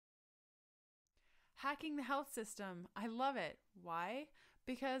Hacking the health system. I love it. Why?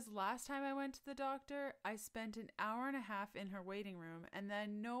 Because last time I went to the doctor, I spent an hour and a half in her waiting room and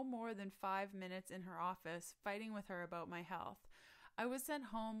then no more than 5 minutes in her office fighting with her about my health. I was sent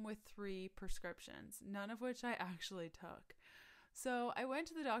home with 3 prescriptions, none of which I actually took. So I went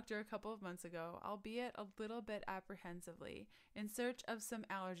to the doctor a couple of months ago, albeit a little bit apprehensively, in search of some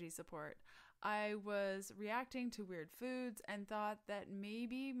allergy support. I was reacting to weird foods and thought that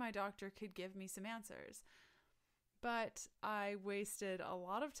maybe my doctor could give me some answers. But I wasted a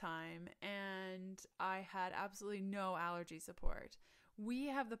lot of time and I had absolutely no allergy support. We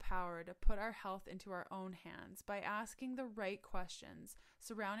have the power to put our health into our own hands by asking the right questions,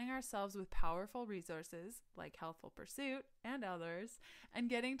 surrounding ourselves with powerful resources like Healthful Pursuit and others, and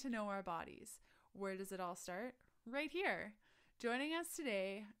getting to know our bodies. Where does it all start? Right here. Joining us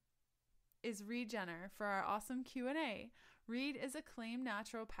today is Reed Jenner for our awesome Q&A. Reed is acclaimed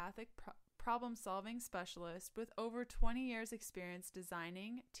naturopathic problem-solving specialist with over 20 years experience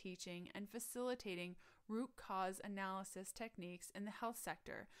designing, teaching, and facilitating root cause analysis techniques in the health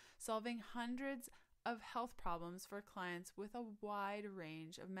sector, solving hundreds of health problems for clients with a wide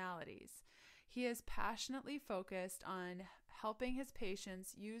range of maladies. He is passionately focused on helping his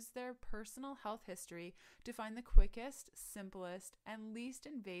patients use their personal health history to find the quickest, simplest, and least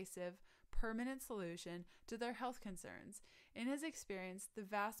invasive permanent solution to their health concerns. In his experience, the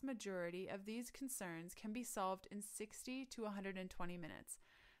vast majority of these concerns can be solved in 60 to 120 minutes.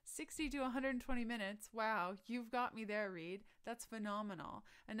 60 to 120 minutes. Wow, you've got me there, Reed. That's phenomenal.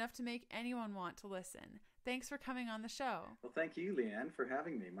 Enough to make anyone want to listen. Thanks for coming on the show. Well, thank you, Leanne, for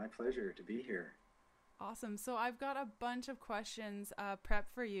having me. My pleasure to be here. Awesome. So I've got a bunch of questions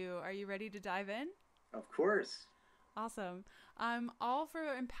prepped for you. Are you ready to dive in? Of course. Awesome. I'm all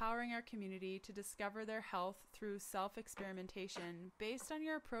for empowering our community to discover their health through self-experimentation. Based on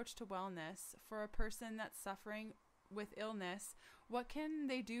your approach to wellness, for a person that's suffering with illness, what can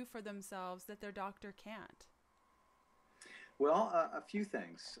they do for themselves that their doctor can't? Well, a few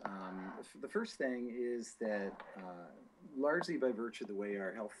things. The first thing is that largely by virtue of the way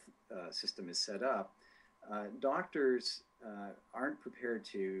our health system is set up, doctors aren't prepared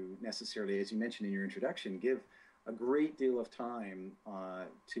to necessarily, as you mentioned in your introduction, give a great deal of time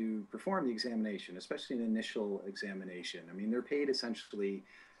to perform the examination, especially an initial examination. I mean, they're paid essentially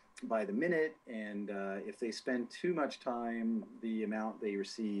by the minute, and if they spend too much time, the amount they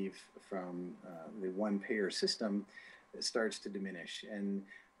receive from the one payer system starts to diminish. And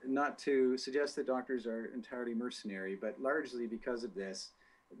not to suggest that doctors are entirely mercenary, but largely because of this,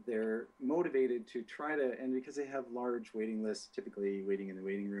 they're motivated to try to, and because they have large waiting lists, typically waiting in the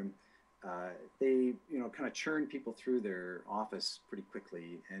waiting room, they kind of churn people through their office pretty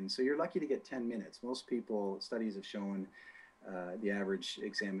quickly. And so you're lucky to get 10 minutes. Most people, studies have shown, the average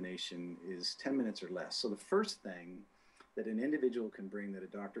examination is 10 minutes or less. So the first thing that an individual can bring that a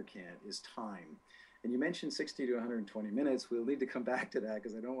doctor can't is time. And you mentioned 60 to 120 minutes. We'll need to come back to that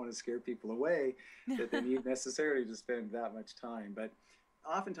because I don't want to scare people away that they need necessarily to spend that much time. But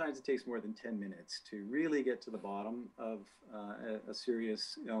oftentimes it takes more than 10 minutes to really get to the bottom of a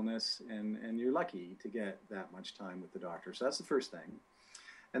serious illness, and you're lucky to get that much time with the doctor. So that's the first thing.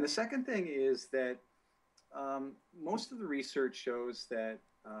 And the second thing is that most of the research shows that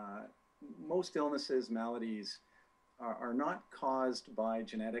most illnesses, maladies, are not caused by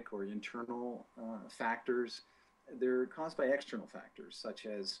genetic or internal factors. They're caused by external factors, such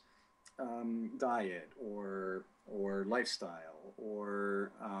as diet or lifestyle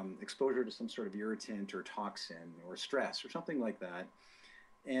or exposure to some sort of irritant or toxin or stress or something like that.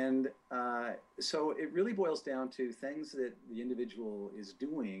 And so it really boils down to things that the individual is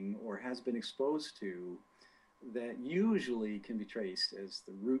doing or has been exposed to that usually can be traced as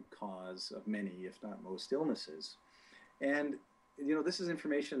the root cause of many, if not most, illnesses. And this is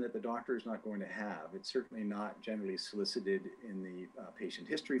information that the doctor is not going to have. It's certainly not generally solicited in the patient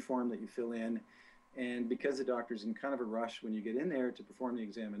history form that you fill in. And because the doctor's in kind of a rush when you get in there to perform the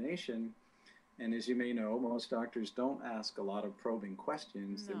examination, and as you may know, most doctors don't ask a lot of probing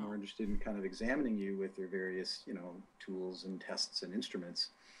questions. No. They're more interested in kind of examining you with their various, tools and tests and instruments.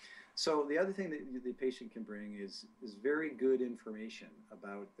 So the other thing that the patient can bring is very good information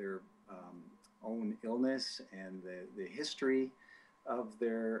about their own illness and the history of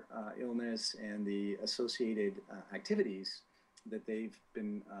their illness and the associated activities that they've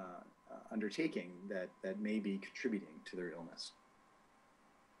been undertaking that may be contributing to their illness.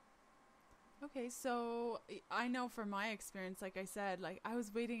 Okay, so I know from my experience, like I said, I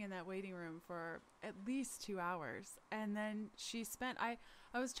was waiting in that waiting room for at least 2 hours. And then I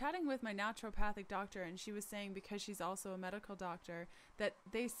was chatting with my naturopathic doctor, and she was saying, because she's also a medical doctor, that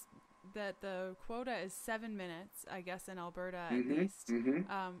that the quota is 7 minutes, I guess in Alberta at Mm-hmm. least,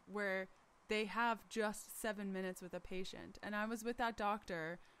 Mm-hmm. where they have just 7 minutes with a patient. And I was with that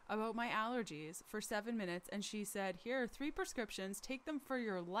doctor about my allergies for 7 minutes, and she said, here are 3 prescriptions, take them for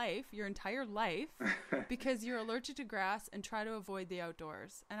your life, your entire life, because you're allergic to grass, and try to avoid the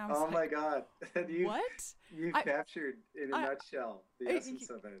outdoors. And I was Oh like, my God. what? You've captured in a nutshell the essence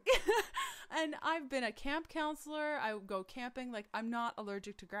of it. And I've been a camp counselor. I go camping. Like, I'm not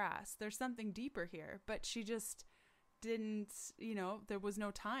allergic to grass. There's something deeper here. But she just didn't, there was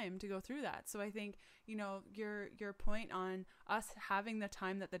no time to go through that. So I think, your point on us having the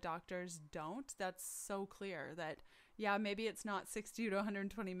time that the doctors don't, that's so clear that, yeah, maybe it's not 60 to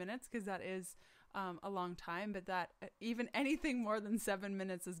 120 minutes because that is a long time, but that even anything more than 7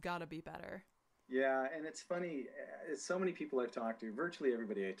 minutes has got to be better. Yeah, and it's funny, so many people I've talked to, virtually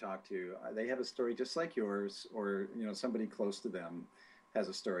everybody I talk to, they have a story just like yours, or, somebody close to them has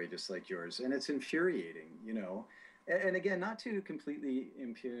a story just like yours. And it's infuriating, And again, not to completely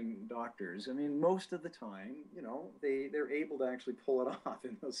impugn doctors. I mean, most of the time, they're able to actually pull it off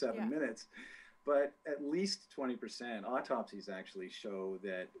in those 7 minutes. But at least 20%, autopsies actually show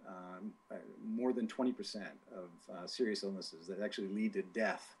that more than 20% of serious illnesses that actually lead to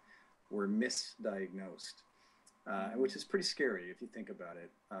death were misdiagnosed, which is pretty scary if you think about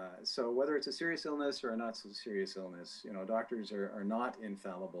it. So whether it's a serious illness or a not so serious illness, doctors are not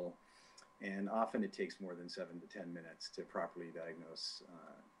infallible, and often it takes more than 7 to 10 minutes to properly diagnose,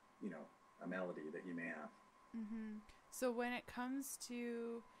 a malady that you may have. Mm-hmm. So when it comes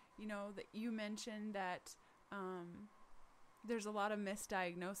to, that you mentioned that there's a lot of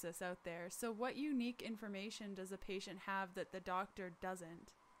misdiagnosis out there. So what unique information does a patient have that the doctor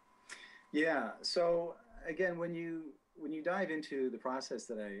doesn't? Yeah. So again, when you dive into the process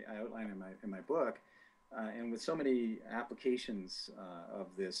that I outline in my book, and with so many applications of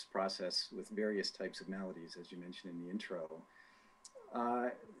this process with various types of maladies, as you mentioned in the intro,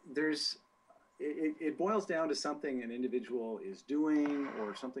 it boils down to something an individual is doing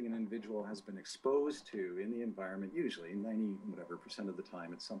or something an individual has been exposed to in the environment. Usually 90% of the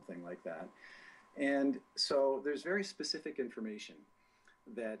time, it's something like that. And so there's very specific information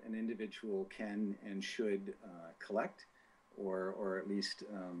that an individual can and should collect or at least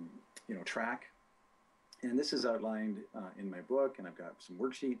track. And this is outlined in my book, and I've got some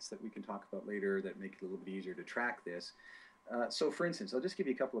worksheets that we can talk about later that make it a little bit easier to track this. So for instance, I'll just give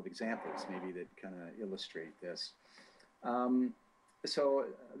you a couple of examples maybe that kind of illustrate this. So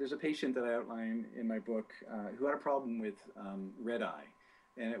there's a patient that I outline in my book who had a problem with red eye.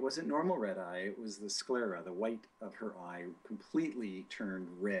 And it wasn't normal red eye, it was the sclera, the white of her eye completely turned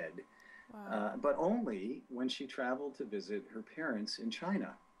red. Wow. But only when she traveled to visit her parents in China.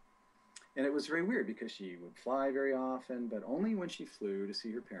 And it was very weird because she would fly very often, but only when she flew to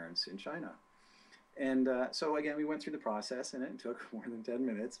see her parents in China. And so again, we went through the process, and it took more than 10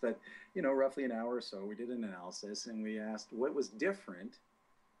 minutes, but roughly an hour or so. We did an analysis, and we asked what was different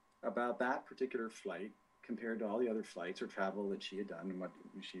about that particular flight compared to all the other flights or travel that she had done, and what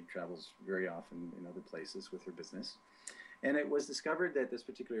she travels very often in other places with her business. And it was discovered that this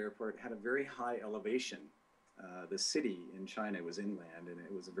particular airport had a very high elevation. The city in China was inland, and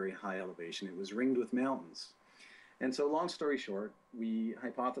it was a very high elevation. It was ringed with mountains. And so long story short, we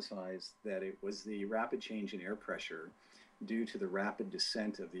hypothesized that it was the rapid change in air pressure due to the rapid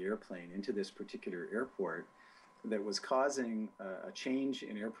descent of the airplane into this particular airport that was causing a change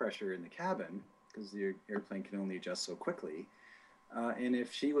in air pressure in the cabin, because the airplane can only adjust so quickly. And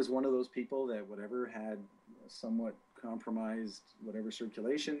if she was one of those people that had somewhat compromised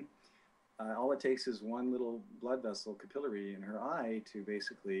circulation, all it takes is one little blood vessel capillary in her eye to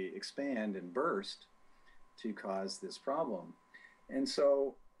basically expand and burst to cause this problem. And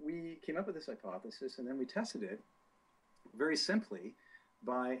so we came up with this hypothesis, and then we tested it very simply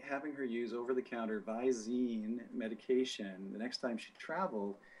by having her use over-the-counter Visine medication. The next time she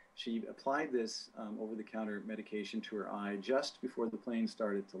traveled, she applied this over-the-counter medication to her eye just before the plane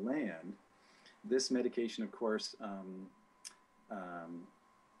started to land. This medication, of course,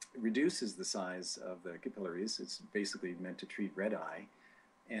 reduces the size of the capillaries. It's basically meant to treat red eye.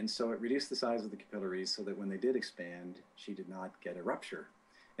 And so it reduced the size of the capillaries so that when they did expand, she did not get a rupture.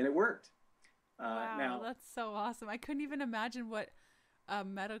 And it worked. Wow, now, that's so awesome. I couldn't even imagine what a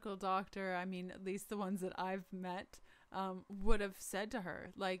medical doctor, at least the ones that I've met, would have said to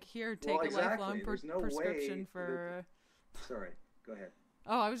her. Like, here, take a lifelong prescription for... Sorry, go ahead.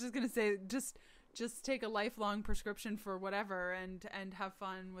 Oh, I was just going to say, just take a lifelong prescription for whatever and have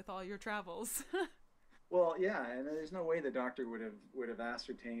fun with all your travels. Well, yeah, and there's no way the doctor would have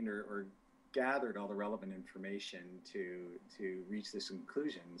ascertained or gathered all the relevant information to reach this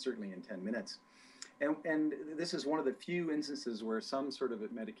conclusion, certainly in 10 minutes. And this is one of the few instances where some sort of a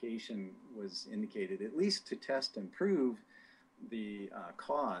medication was indicated, at least to test and prove the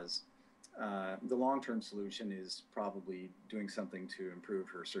cause. The long-term solution is probably doing something to improve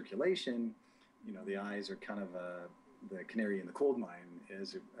her circulation. You know, the eyes are kind of the canary in the coal mine,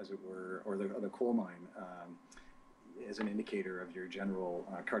 as it were, or the coal mine, as an indicator of your general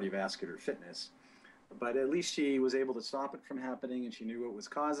cardiovascular fitness. But at least she was able to stop it from happening, and she knew what was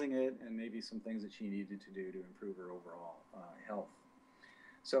causing it, and maybe some things that she needed to do to improve her overall health.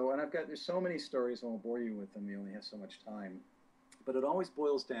 So, and there's so many stories, I won't bore you with them, we only have so much time. But it always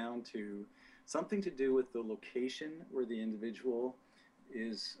boils down to something to do with the location where the individual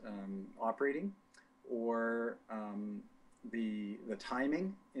is operating, or the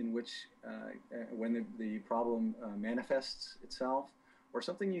timing in which when the problem manifests itself, or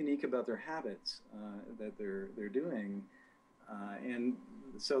something unique about their habits that they're doing. And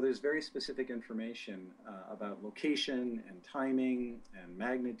so there's very specific information about location and timing and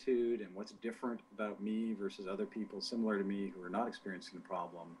magnitude and what's different about me versus other people similar to me who are not experiencing the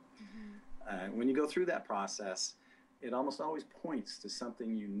problem. Mm-hmm. When you go through that process, it almost always points to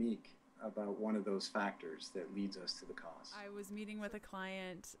something unique about one of those factors that leads us to the cause. I was meeting with a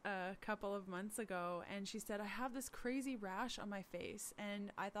client a couple of months ago, and she said, I have this crazy rash on my face,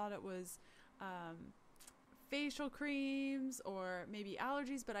 and I thought it was facial creams or maybe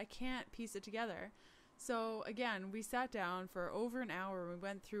allergies, but I can't piece it together. So again, we sat down for over an hour. We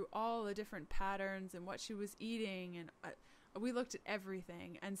went through all the different patterns and what she was eating, and we looked at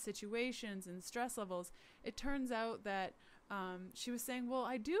everything and situations and stress levels. It turns out that she was saying, well,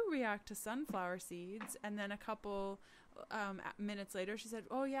 I do react to sunflower seeds. And then a couple minutes later, she said,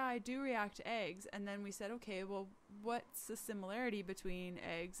 oh yeah, I do react to eggs. And then we said, okay, well, what's the similarity between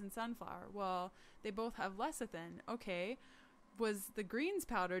eggs and sunflower? Well, they both have lecithin. Okay. Was the greens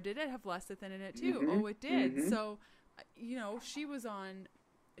powder, did it have lecithin in it too? Mm-hmm. Oh, it did. Mm-hmm. So, you know, she was on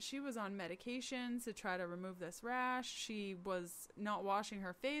medications to try to remove this rash. She was not washing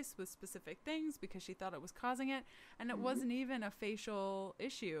her face with specific things because she thought it was causing it. And it wasn't even a facial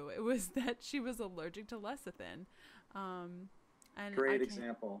issue. It was that she was allergic to lecithin. And great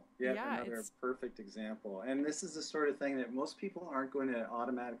example. Another perfect example. And this is the sort of thing that most people aren't going to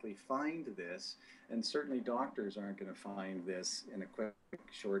automatically find this, and certainly doctors aren't going to find this in a quick,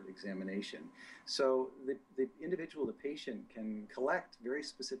 short examination. So the individual, the patient, can collect very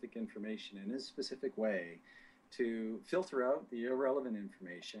specific information in a specific way to filter out the irrelevant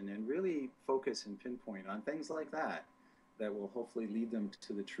information and really focus and pinpoint on things like that will hopefully lead them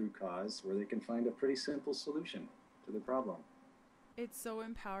to the true cause, where they can find a pretty simple solution to the problem. It's so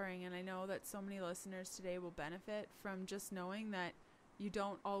empowering, and I know that so many listeners today will benefit from just knowing that you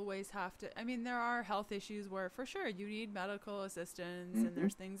don't always have to. I mean, there are health issues where for sure you need medical assistance, and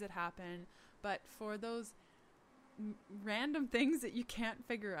there's things that happen, but for those random things that you can't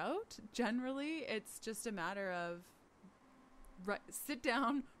figure out, generally it's just a matter of sit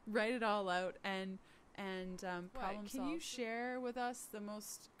down, write it all out, and problem solve. Can you share with us the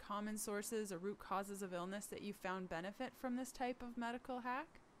most common sources or root causes of illness that you found benefit from this type of medical hack?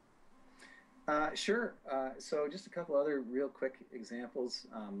 Sure. So just a couple other real quick examples.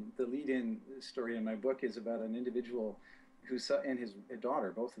 The lead-in story in my book is about an individual who and his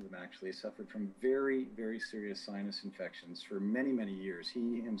daughter, both of them actually, suffered from very, very serious sinus infections for many, many years.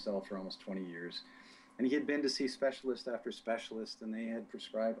 He himself for almost 20 years. And he had been to see specialist after specialist, and they had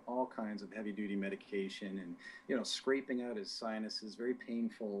prescribed all kinds of heavy-duty medication and, you know, scraping out his sinuses, very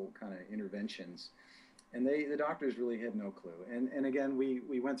painful kind of interventions. And the doctors really had no clue. And again,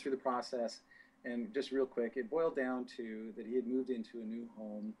 we went through the process, and just real quick, it boiled down to that he had moved into a new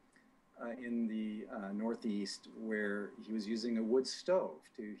home in the Northeast, where he was using a wood stove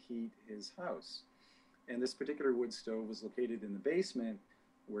to heat his house. And this particular wood stove was located in the basement,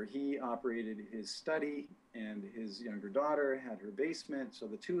 where he operated his study, and his younger daughter had her basement. So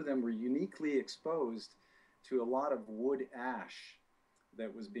the two of them were uniquely exposed to a lot of wood ash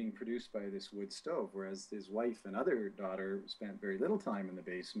that was being produced by this wood stove, whereas his wife and other daughter spent very little time in the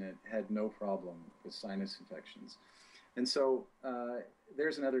basement, had no problem with sinus infections. And so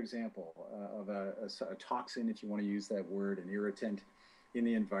there's another example of a toxin, if you want to use that word, an irritant in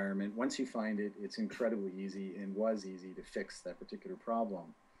the environment. Once you find it, it's incredibly easy, and was easy, to fix that particular problem.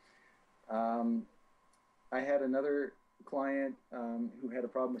 I had another client who had a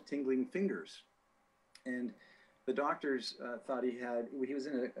problem with tingling fingers. And the doctors thought he was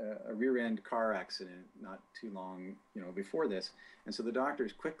in a rear-end car accident not too long, before this. And so the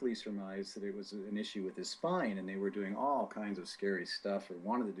doctors quickly surmised that it was an issue with his spine, and they were doing all kinds of scary stuff, or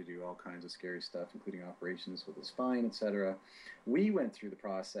wanted to do all kinds of scary stuff, including operations with the spine, etc. We went through the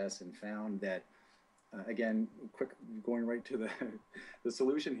process and found that, again, going right to the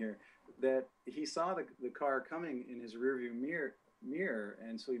solution here, that he saw the car coming in his rearview mirror,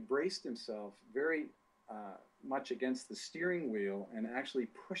 and so he braced himself very much against the steering wheel and actually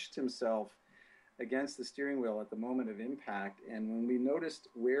pushed himself against the steering wheel at the moment of impact. And when we noticed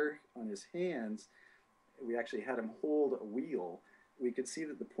where on his hands, we actually had him hold a wheel, we could see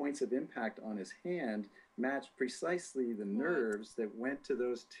that the points of impact on his hand matched precisely the nerves that went to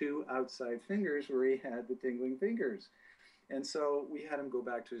those two outside fingers where he had the tingling fingers. And so we had him go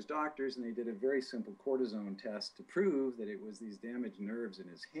back to his doctors, and they did a very simple cortisone test to prove that it was these damaged nerves in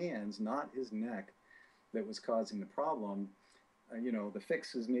his hands, not his neck, that was causing the problem. The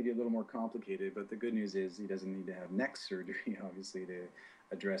fix is maybe a little more complicated, but the good news is he doesn't need to have neck surgery, obviously, to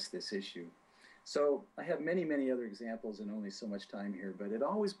address this issue. So I have many, many other examples and only so much time here, but it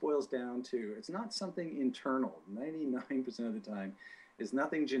always boils down to, it's not something internal. 99% of the time is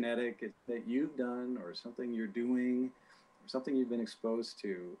nothing genetic. It's that you've done, or something you're doing, or something you've been exposed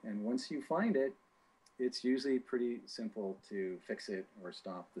to. And once you find it, it's usually pretty simple to fix it or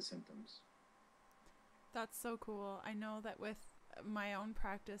stop the symptoms. That's so cool. I know that with my own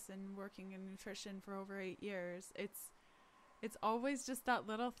practice and working in nutrition for over 8 years, it's always just that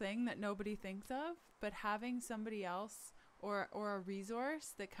little thing that nobody thinks of, but having somebody else or a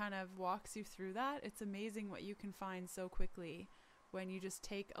resource that kind of walks you through that, it's amazing what you can find so quickly when you just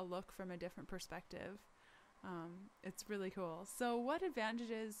take a look from a different perspective. It's really cool. So what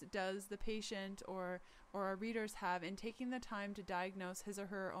advantages does the patient or our readers have in taking the time to diagnose his or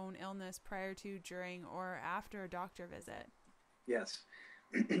her own illness prior to, during, or after a doctor visit? Yes.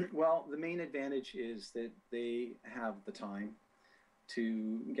 Well, the main advantage is that they have the time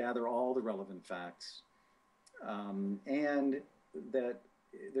to gather all the relevant facts, and that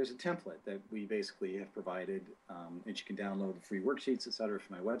there's a template that we basically have provided, and you can download the free worksheets, etc.,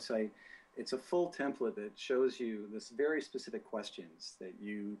 from my website. It's a full template that shows you this very specific questions that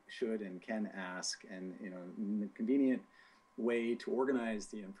you should and can ask, and in a convenient way to organize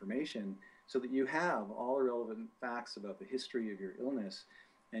the information so that you have all the relevant facts about the history of your illness,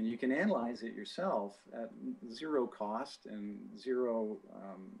 and you can analyze it yourself at zero cost and zero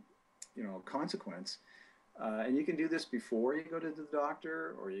consequence. And you can do this before you go to the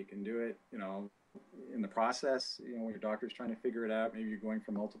doctor, or you can do it in the process, when your doctor's trying to figure it out. Maybe you're going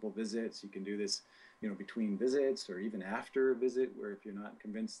for multiple visits. You can do this, between visits, or even after a visit, where if you're not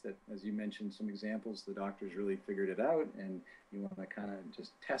convinced that, as you mentioned some examples, the doctor's really figured it out, and you want to kind of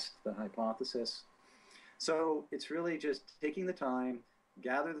just test the hypothesis. So it's really just taking the time,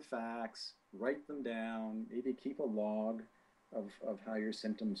 gather the facts, write them down, maybe keep a log of how your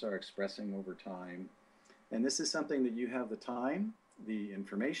symptoms are expressing over time. And this is something that you have the time, the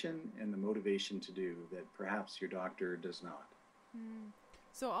information, and the motivation to do that perhaps your doctor does not.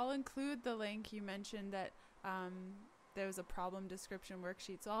 So I'll include the link. You mentioned that there's a problem description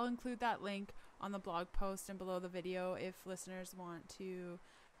worksheet. So I'll include that link on the blog post and below the video if listeners want to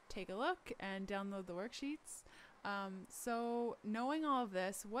take a look and download the worksheets. So knowing all of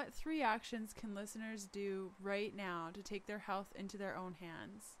this, what 3 actions can listeners do right now to take their health into their own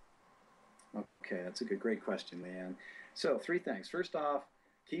hands? Okay, that's a great question, Leanne. So 3 things. First off,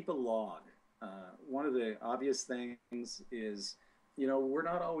 keep a log. One of the obvious things is, we're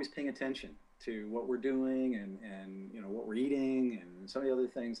not always paying attention to what we're doing and what we're eating and some of the other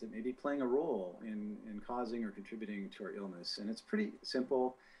things that may be playing a role in causing or contributing to our illness. And it's pretty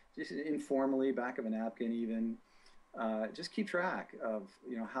simple, just informally, back of a napkin even. Just keep track of,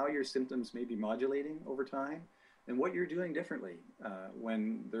 how your symptoms may be modulating over time, and what you're doing differently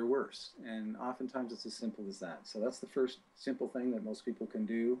when they're worse. And oftentimes it's as simple as that. So that's the first simple thing that most people can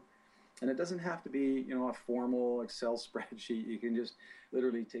do. And it doesn't have to be, a formal Excel spreadsheet. You can just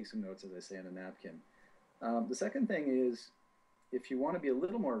literally take some notes, as I say, on a napkin. The second thing is, if you want to be a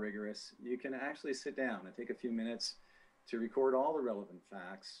little more rigorous, you can actually sit down and take a few minutes to record all the relevant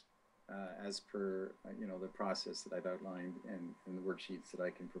facts as per, the process that I've outlined and the worksheets that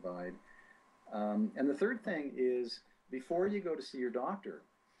I can provide. And the third thing is, before you go to see your doctor,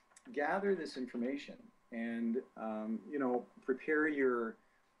 gather this information and, prepare your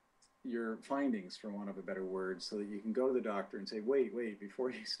findings, for want of a better word, so that you can go to the doctor and say, wait,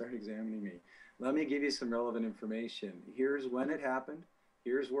 before you start examining me, let me give you some relevant information. Here's when it happened.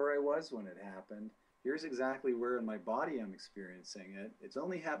 Here's where I was when it happened. here's exactly where in my body I'm experiencing it. It's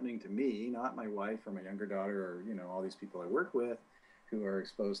only happening to me, not my wife or my younger daughter or, all these people I work with who are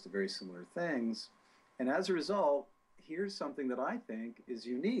exposed to very similar things. And as a result, here's something that I think is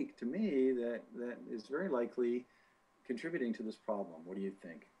unique to me that is very likely contributing to this problem. What do you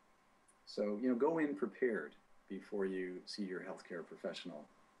think? So, go in prepared before you see your healthcare professional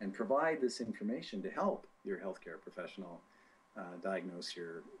and provide this information to help your healthcare professional diagnose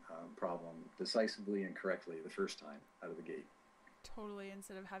your problem decisively and correctly the first time out of the gate. Totally,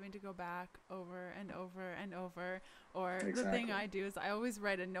 instead of having to go back over and over and over. Or Exactly. The thing I do is I always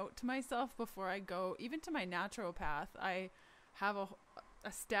write a note to myself before I go, even to my naturopath. I have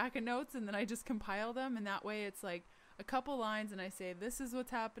a stack of notes and then I just compile them, and that way it's like a couple lines and I say, this is what's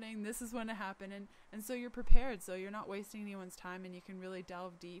happening, this is when it happened, and so you're prepared, so you're not wasting anyone's time, and you can really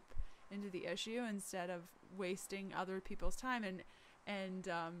delve deep into the issue instead of wasting other people's time and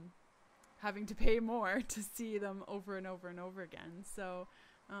having to pay more to see them over and over and over again. So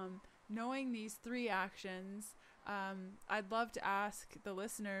knowing these 3 actions, I'd love to ask the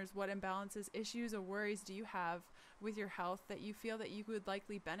listeners, what imbalances, issues, or worries do you have with your health that you feel that you would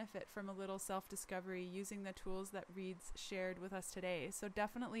likely benefit from a little self-discovery using the tools that Reed's shared with us today? So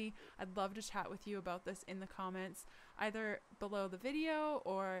definitely, I'd love to chat with you about this in the comments, either below the video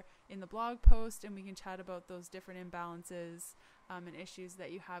or in the blog post, and we can chat about those different imbalances and issues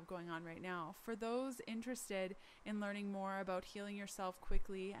that you have going on right now. For those interested in learning more about healing yourself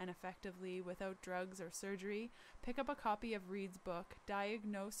quickly and effectively without drugs or surgery, pick up a copy of Reed's book,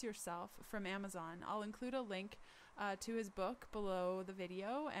 Diagnose Yourself, from Amazon. I'll include a link to his book below the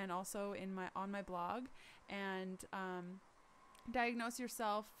video and also on my blog. And Diagnose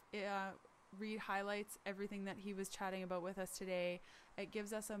Yourself, Reed highlights everything that he was chatting about with us today. It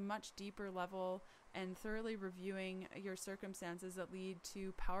gives us a much deeper level and thoroughly reviewing your circumstances that lead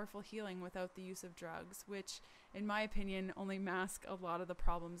to powerful healing without the use of drugs, which in my opinion only mask a lot of the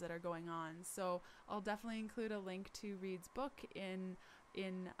problems that are going on. So I'll definitely include a link to Reed's book in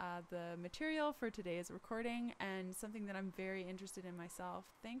the material for today's recording, and something that I'm very interested in myself.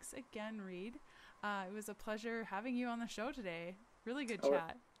 Thanks again, Reed. It was a pleasure having you on the show today. Really good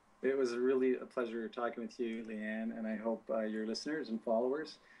chat. It was really a pleasure talking with you, Leanne, and I hope your listeners and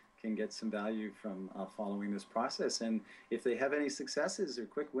followers can get some value from following this process. And if they have any successes or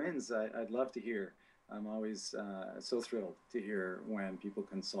quick wins, I'd love to hear. I'm always so thrilled to hear when people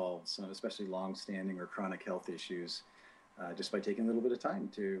can solve some, especially long-standing or chronic health issues, just by taking a little bit of time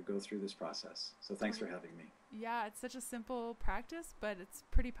to go through this process. So thanks for having me. Yeah, it's such a simple practice, but it's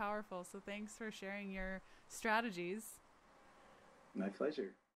pretty powerful. So thanks for sharing your strategies. My pleasure.